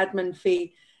pay the admin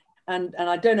fee. And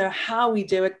I don't know how we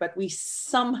do it, but we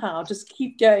somehow just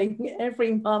keep going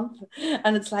every month.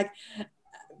 And it's like,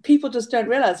 people just don't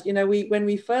realize, you know, when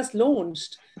we first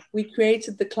launched, we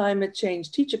created the climate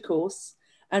change teacher course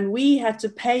and we had to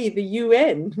pay the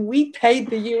UN. We paid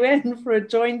the UN for a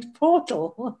joint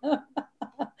portal.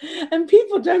 And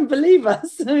people don't believe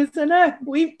us. So no,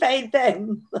 we paid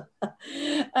them.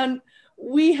 And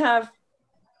we have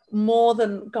more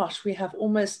than, we have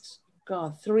almost,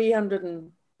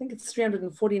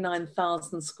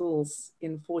 349,000 schools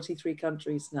in 43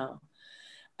 countries now.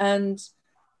 And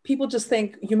people just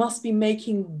think you must be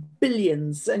making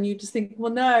billions. And you just think,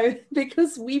 well, no,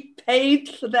 because we paid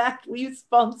for that. We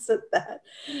sponsored that.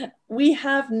 We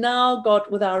have now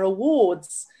got, with our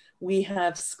awards, we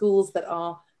have schools that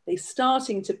they're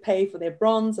starting to pay for their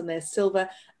bronze and their silver.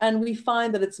 And we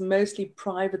find that it's mostly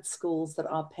private schools that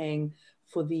are paying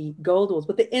for the gold awards.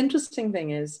 But the interesting thing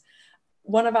is,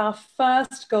 one of our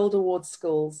first Gold Award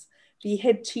schools, the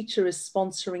head teacher is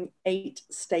sponsoring 8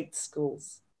 state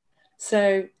schools.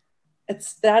 So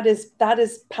that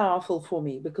is powerful for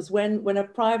me, because when a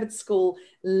private school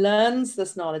learns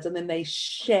this knowledge and then they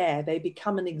share, they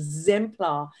become an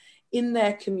exemplar in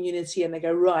their community, and they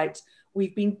go, right,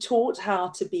 we've been taught how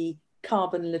to be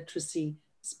carbon literacy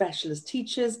specialist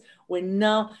teachers. We're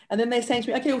now, and then they say to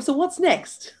me, okay, well, so what's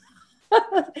next?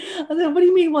 I said, what do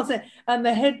you mean, what's it? And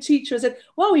the head teacher said,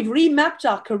 well, we've remapped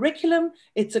our curriculum.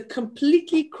 It's a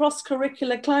completely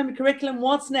cross-curricular climate curriculum.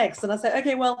 What's next? And I said,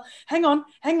 okay, well, hang on.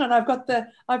 I've got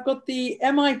the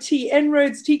MIT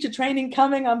En-ROADS teacher training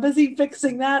coming. I'm busy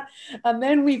fixing that. And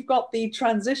then we've got the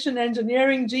transition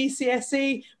engineering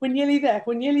GCSE. We're nearly there.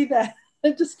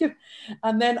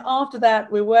 And then after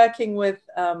that, we're working with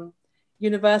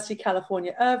University of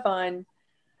California, Irvine,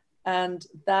 and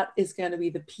that is going to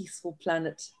be the Peaceful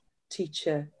Planet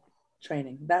teacher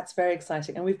training. That's very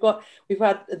exciting. And we've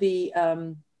had the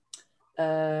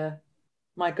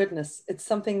my goodness, it's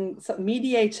something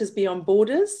Mediators Beyond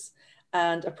Borders,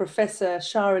 and a professor,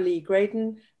 Shara Lee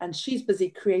Graydon, and she's busy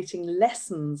creating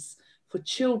lessons for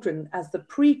children as the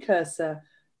precursor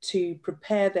to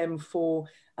prepare them for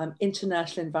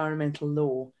international environmental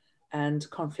law and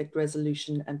conflict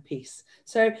resolution and peace.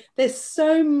 So there's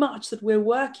so much that we're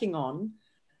working on,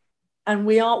 and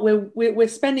we're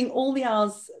spending all the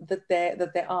hours that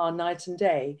there are night and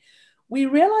day. We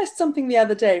realized something the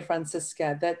other day,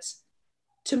 Franziska, that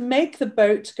to make the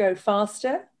boat go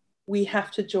faster, we have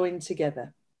to join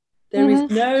together. There is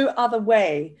no other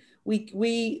way.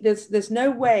 There's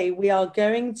no way we are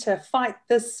going to fight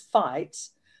this fight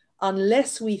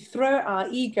unless we throw our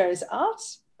egos out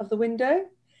of the window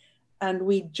and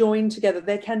we join together.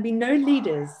 There can be no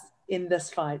leaders in this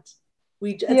fight.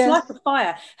 It's like a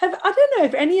fire. I don't know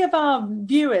if any of our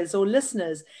viewers or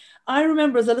listeners, I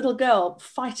remember as a little girl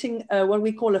fighting what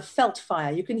we call a felt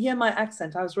fire. You can hear my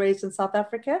accent. I was raised in South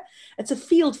Africa. It's a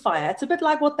field fire. It's a bit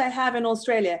like what they have in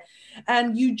Australia.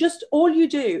 And all you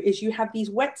do is you have these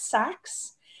wet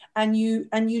sacks, and you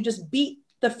just beat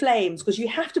the flames, because you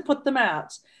have to put them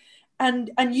out.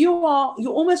 And you're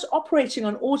almost operating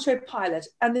on autopilot,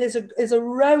 and there's a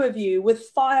row of you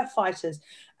with firefighters,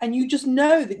 and you just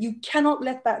know that you cannot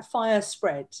let that fire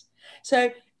spread.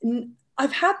 So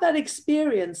I've had that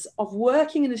experience of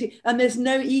working in a team, and there's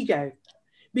no ego,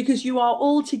 because you are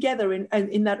all together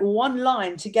in that one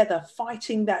line together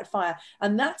fighting that fire.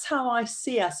 And that's how I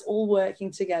see us all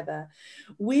working together.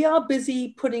 We are busy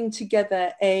putting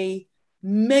together a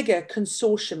mega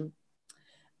consortium.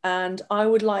 And I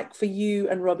would like for you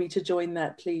and Robbie to join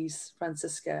that, please,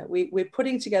 Franziska. We're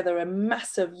putting together a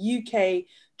massive UK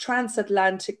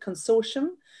transatlantic consortium,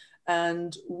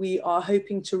 and we are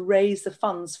hoping to raise the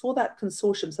funds for that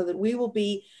consortium so that we will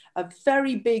be a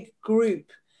very big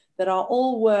group that are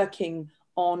all working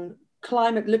on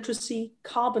climate literacy,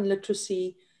 carbon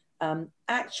literacy,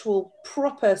 actual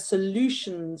proper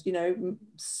solutions,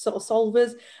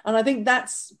 solvers. And I think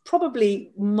that's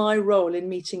probably my role in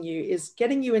meeting you, is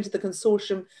getting you into the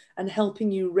consortium and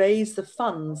helping you raise the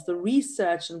funds, the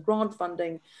research and grant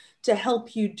funding to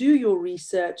help you do your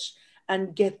research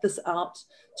and get this out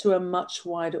to a much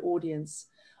wider audience.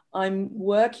 I'm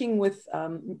working with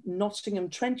Nottingham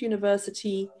Trent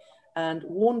University and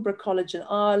Warnbro College in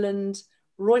Ireland,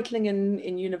 Reutlingen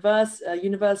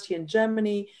University in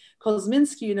Germany,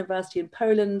 Kosminski University in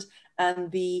Poland,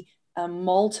 and the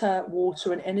Malta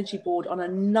Water and Energy Board on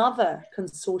another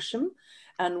consortium.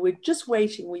 And we're just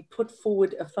waiting. We put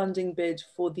forward a funding bid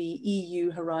for the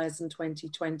EU Horizon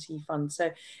 2020 fund.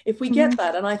 So if we get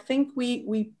that, and I think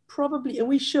we probably, and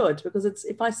we should, because it's,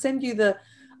 if I send you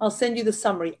I'll send you the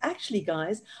summary. Actually,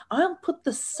 guys, I'll put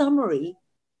the summary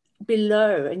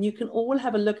below and you can all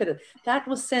have a look at it. That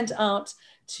was sent out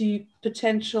to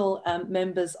potential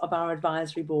members of our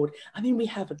advisory board. I mean, we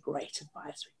have a great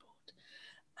advisory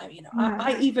board.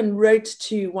 I even wrote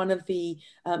to one of the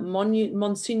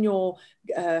Monsignor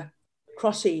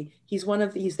Crotty. He's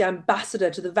the ambassador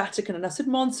to the Vatican. And I said,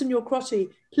 Monsignor Crotty,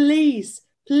 please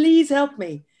help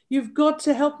me. You've got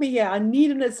to help me here. I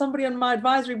need somebody on my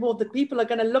advisory board that people are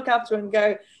going to look up to and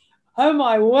go, oh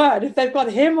my word, if they've got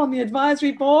him on the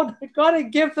advisory board, I've got to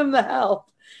give them the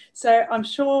help. So I'm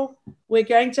sure we're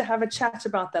going to have a chat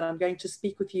about that. I'm going to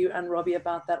speak with you and Robbie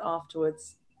about that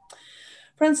afterwards.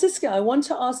 Franziska, I want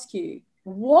to ask you,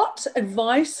 what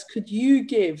advice could you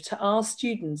give to our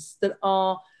students that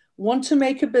want to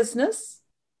make a business?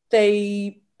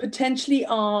 They potentially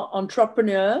are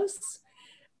entrepreneurs.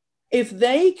 If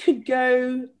they could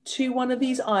go to one of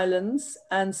these islands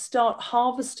and start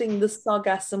harvesting the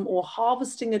sargassum or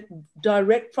harvesting it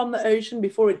direct from the ocean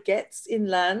before it gets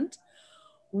inland,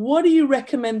 what do you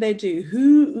recommend they do?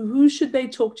 Who should they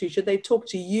talk to? Should they talk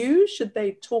to you? Should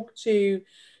they talk to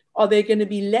Are there going to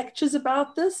be lectures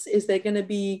about this? Is there going to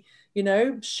be,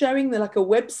 showing them like a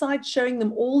website, showing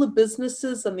them all the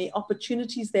businesses and the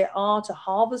opportunities there are to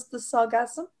harvest the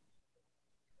sargassum?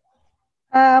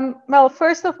 Well,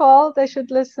 first of all, they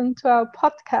should listen to our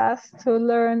podcast to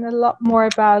learn a lot more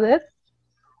about it.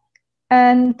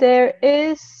 And there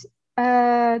is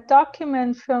a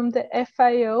document from the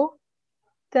FIO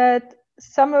that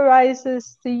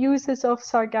summarizes the uses of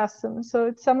sargassum. So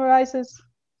it summarizes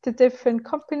the different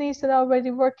companies that are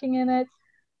already working in it,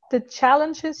 the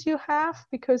challenges you have,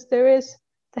 because there is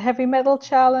the heavy metal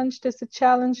challenge, there's the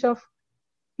challenge of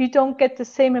you don't get the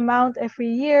same amount every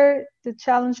year, the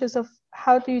challenges of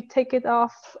how do you take it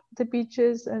off the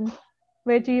beaches and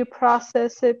where do you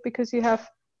process it, because you have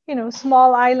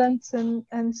small islands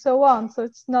and so on. So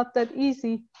it's not that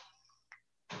easy.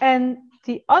 And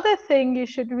the other thing you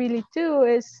should really do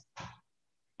is,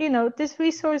 this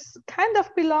resource kind of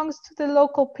belongs to the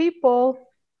local people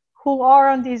who are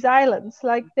on these islands.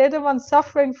 Like, they're the ones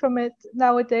suffering from it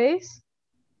nowadays,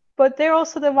 but they're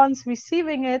also the ones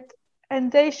receiving it,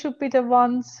 and they should be the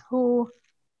ones who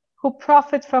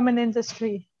profit from an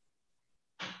industry.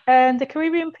 And the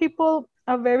Caribbean people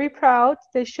are very proud.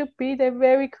 They should be. They're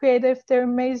very creative. They're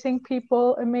amazing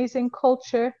people, amazing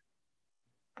culture.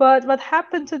 But what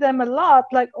happened to them a lot,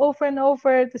 like over and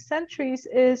over the centuries,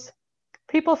 is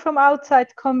people from outside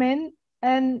come in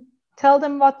and tell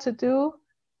them what to do,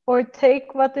 or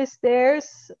take what is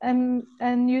theirs and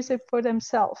use it for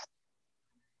themselves.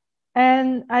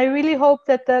 And I really hope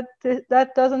that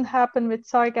doesn't happen with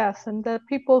sargassum, that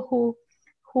people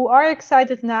who are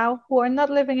excited now, who are not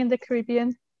living in the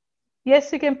Caribbean,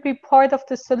 yes, you can be part of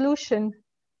the solution,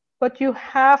 but you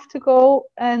have to go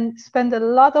and spend a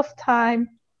lot of time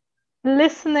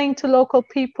listening to local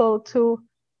people, to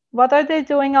what are they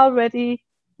doing already,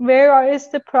 is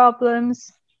the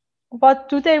problems, what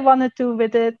do they want to do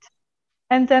with it,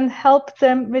 and then help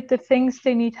them with the things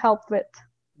they need help with.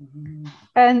 Mm-hmm.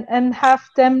 And have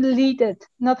them lead it,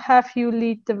 not have you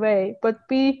lead the way, but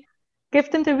give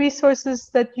them the resources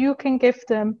that you can give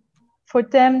them for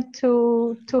them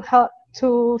to help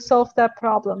to solve that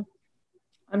problem.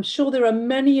 I'm sure there are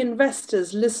many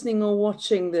investors listening or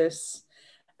watching this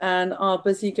and are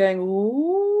busy going,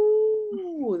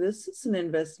 ooh, this is an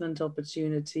investment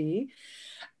opportunity.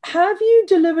 Have you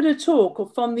delivered a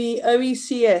talk from the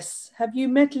OECS? Have you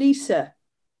met Lisa,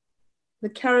 the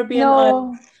Caribbean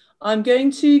Island? I'm going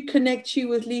to connect you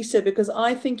with Lisa, because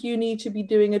I think you need to be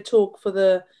doing a talk for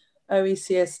the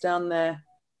OECS down there.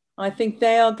 I think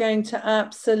they are going to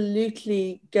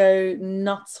absolutely go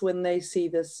nuts when they see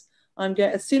this.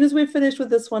 As soon as we're finished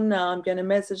with this one now, I'm going to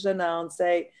message her now and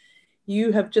say,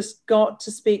 you have just got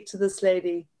to speak to this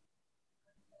lady.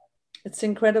 It's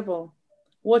incredible.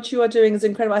 What you are doing is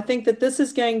incredible. I think that this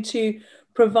is going to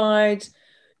provide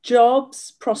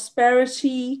jobs,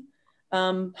 prosperity,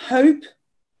 hope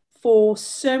for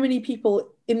so many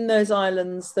people in those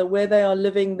islands, that where they are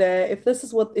living there.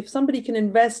 If somebody can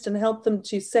invest and help them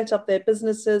to set up their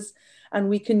businesses, and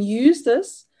we can use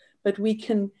this, but we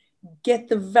can get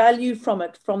the value from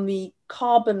it, from the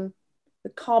carbon,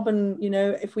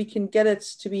 if we can get it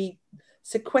to be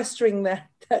sequestering that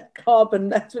carbon,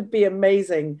 that would be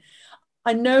amazing.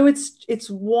 I know it's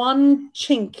one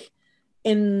chink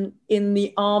in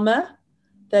the armor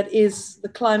that is the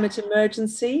climate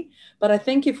emergency, but I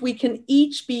think if we can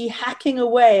each be hacking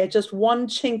away at just one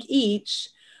chink each,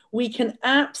 we can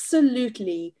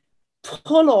absolutely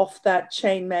pull off that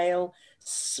chainmail,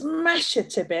 smash it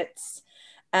to bits,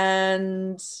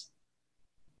 and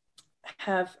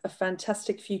have a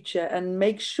fantastic future, and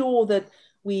make sure that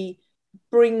we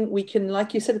can,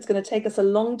 like you said, it's going to take us a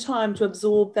long time to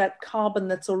absorb that carbon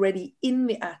that's already in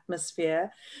the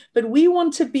atmosphere, but we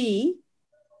want to be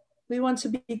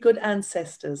good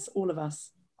ancestors, all of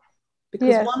us, because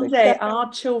yes, one day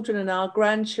our children and our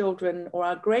grandchildren or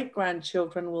our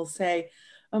great-grandchildren will say,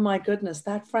 oh my goodness,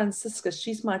 that Franziska,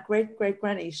 she's my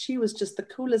great-great-granny. She was just the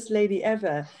coolest lady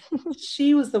ever.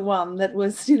 She was the one that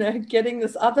was, getting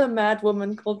this other mad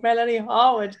woman called Melanie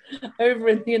Harwood over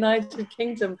in the United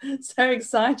Kingdom so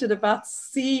excited about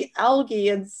sea algae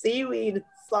and seaweed and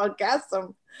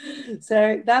sargassum.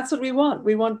 So that's what we want.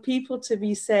 We want people to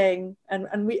be saying,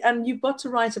 and you've got to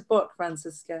write a book,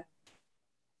 Franziska.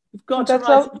 You've got to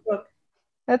write a book.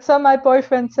 That's what my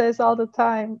boyfriend says all the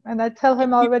time. And I tell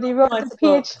him I already wrote a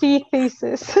PhD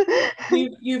thesis.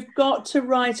 You've got to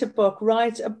write a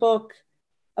book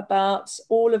about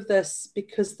all of this,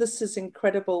 because this is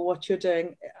incredible what you're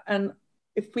doing. And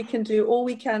if we can do all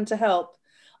we can to help,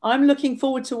 I'm looking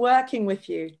forward to working with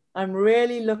you. I'm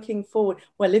really looking forward.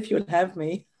 Well, if you'll have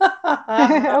me.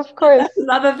 Of course. That's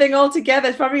another thing altogether.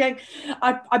 It's probably going,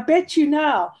 I bet you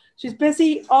now she's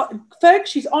busy. Folks,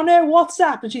 she's on her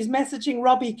WhatsApp and she's messaging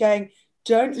Robbie going,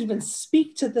 don't even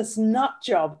speak to this nut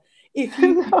job. If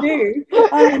you do,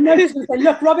 I know she's going to say,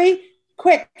 look, Robbie,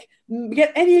 quick,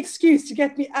 get any excuse to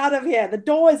get me out of here. The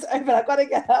door is open. I've got to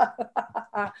get out.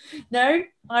 No,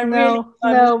 I'm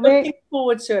looking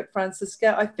forward to it,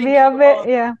 Franziska. I think we are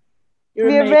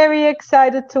very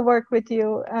excited to work with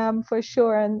you, for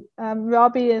sure, and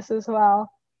Robbie is as well.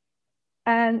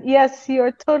 And yes,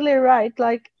 you're totally right.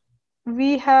 Like,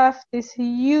 we have this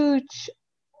huge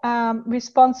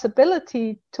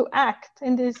responsibility to act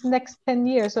in these next 10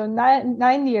 years or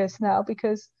 9 years now,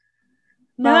 because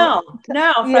now,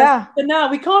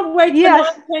 we can't wait for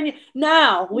 10 years.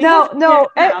 Now, we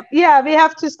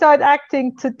have to start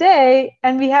acting today,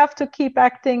 and we have to keep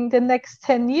acting the next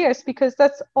 10 years because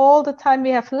that's all the time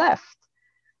we have left.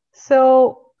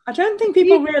 So I don't think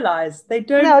people realize they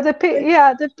don't. No, the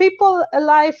people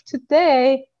alive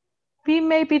today, we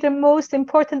may be the most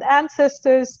important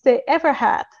ancestors they ever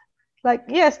had. Like,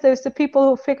 yes, there's the people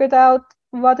who figured out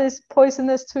what is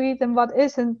poisonous to eat and what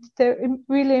isn't. They're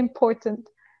really important.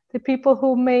 The people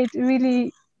who made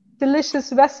really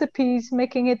delicious recipes,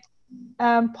 making it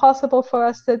possible for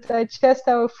us to digest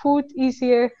our food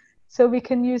easier so we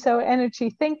can use our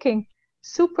energy thinking.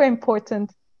 Super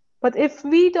important. But if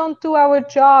we don't do our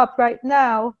job right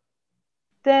now,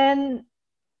 then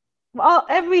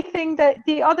everything that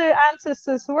the other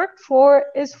ancestors worked for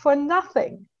is for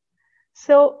nothing.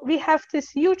 So we have this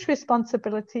huge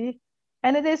responsibility,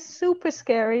 and it is super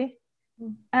scary.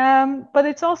 But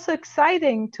it's also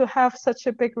exciting to have such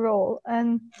a big role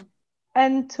and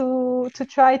to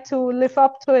try to live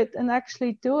up to it and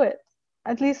actually do it,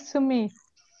 at least to me.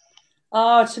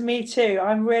 Oh, to me too.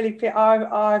 I'm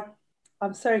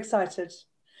so excited.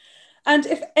 And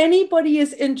if anybody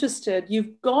is interested,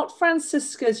 you've got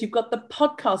Franziska's, you've got the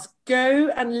podcast, go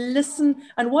and listen.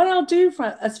 And what I'll do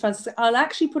as Franziska, I'll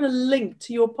actually put a link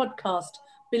to your podcast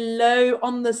below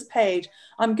on this page.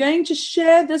 I'm going to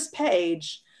share this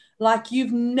page like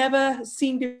you've never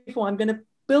seen before. I'm going to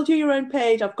build you your own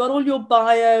page. I've got all your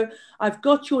bio. I've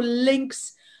got your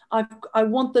links. I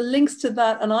want the links to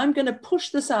that. And I'm going to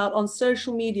push this out on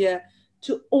social media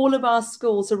to all of our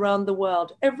schools around the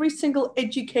world. Every single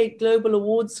Educate Global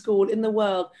Award school in the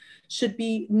world should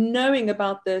be knowing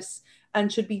about this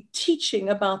and should be teaching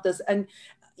about this. And,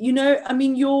 you know, I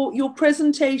mean, your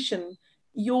presentation,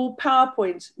 your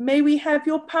PowerPoint, may we have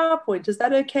your PowerPoint? Is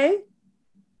that okay?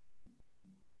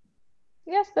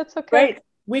 Yes, that's okay.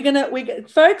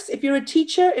 Great. Folks, if you're a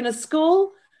teacher in a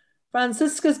school,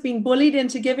 Franziska's been bullied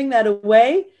into giving that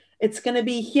away. It's going to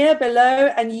be here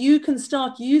below, and you can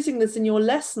start using this in your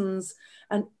lessons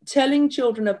and telling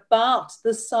children about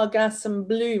this sargassum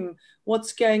bloom,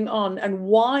 what's going on and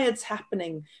why it's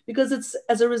happening, because it's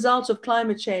as a result of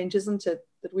climate change, isn't it,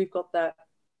 that we've got that?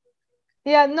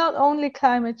 Yeah, not only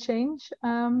climate change,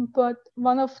 but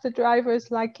one of the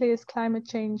drivers likely is climate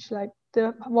change, like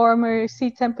the warmer sea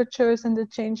temperatures and the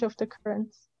change of the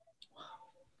currents.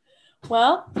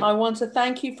 Well, I want to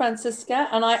thank you, Franziska,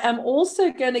 and I am also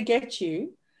going to get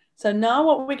you. So now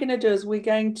what we're going to do is we're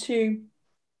going to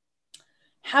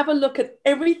have a look at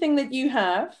everything that you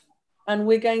have, and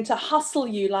we're going to hustle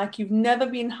you like you've never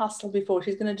been hustled before.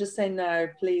 She's going to just say, no,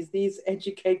 please, these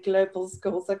Educate Global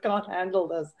schools, I can't handle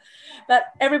this. But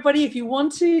everybody, if you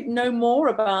want to know more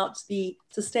about the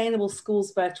Sustainable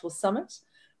Schools Virtual Summit,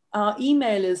 our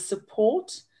email is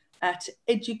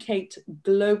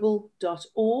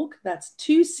support@educateglobal.org. That's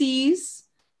 2 C's,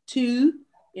 2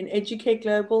 in Educate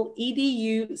Global,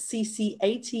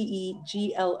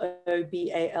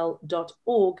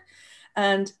 educcateglobal.org.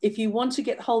 And if you want to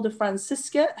get hold of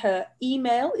Franziska, her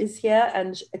email is here,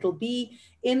 and it'll be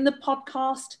in the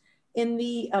podcast, in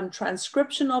the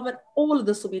transcription of it. All of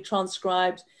this will be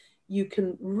transcribed. You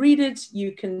can read it,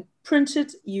 you can print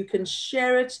it, you can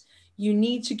share it. You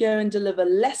need to go and deliver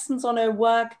lessons on her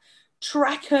work,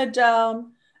 track her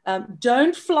down.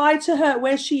 Don't fly to her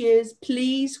where she is,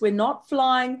 please. We're not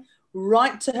flying.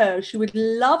 Write to her. She would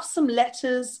love some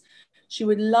letters. She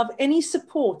would love any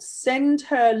support. Send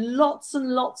her lots and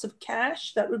lots of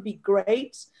cash. That would be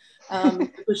great,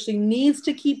 because she needs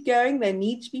to keep going. They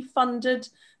need to be funded.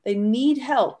 They need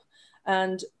help,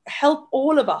 and help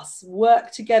all of us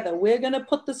work together. We're going to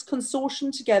put this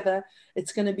consortium together.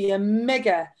 It's going to be a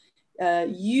mega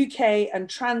UK and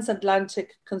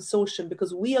transatlantic consortium,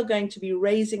 because we are going to be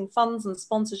raising funds and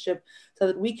sponsorship so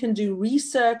that we can do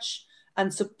research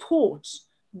and support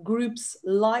groups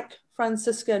like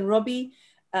Franziska and Robbie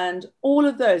and all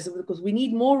of those, because we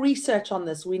need more research on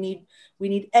this. We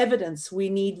need evidence, we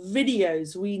need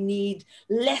videos, we need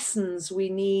lessons, we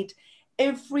need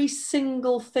every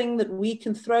single thing that we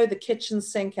can throw the kitchen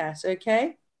sink at.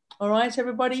 Okay, all right,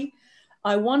 everybody.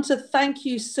 I want to thank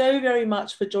you so very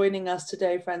much for joining us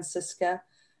today, Franziska.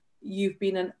 You've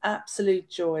been an absolute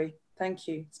joy. Thank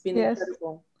you. It's been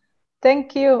incredible.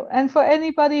 Thank you. And for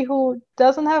anybody who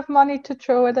doesn't have money to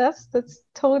throw at us, that's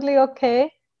totally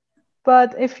okay.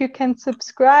 But if you can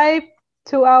subscribe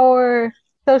to our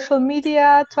social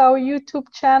media, to our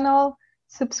YouTube channel,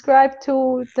 subscribe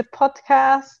to the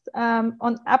podcast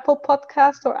on Apple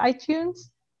Podcast or iTunes,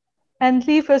 and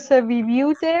leave us a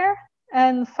review there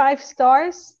and 5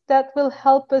 stars, that will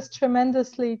help us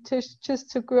tremendously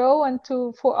to grow and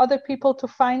for other people to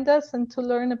find us and to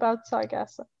learn about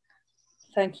sargassum.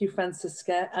 Thank you,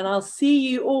 Franziska, and I'll see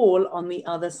you all on the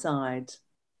other side.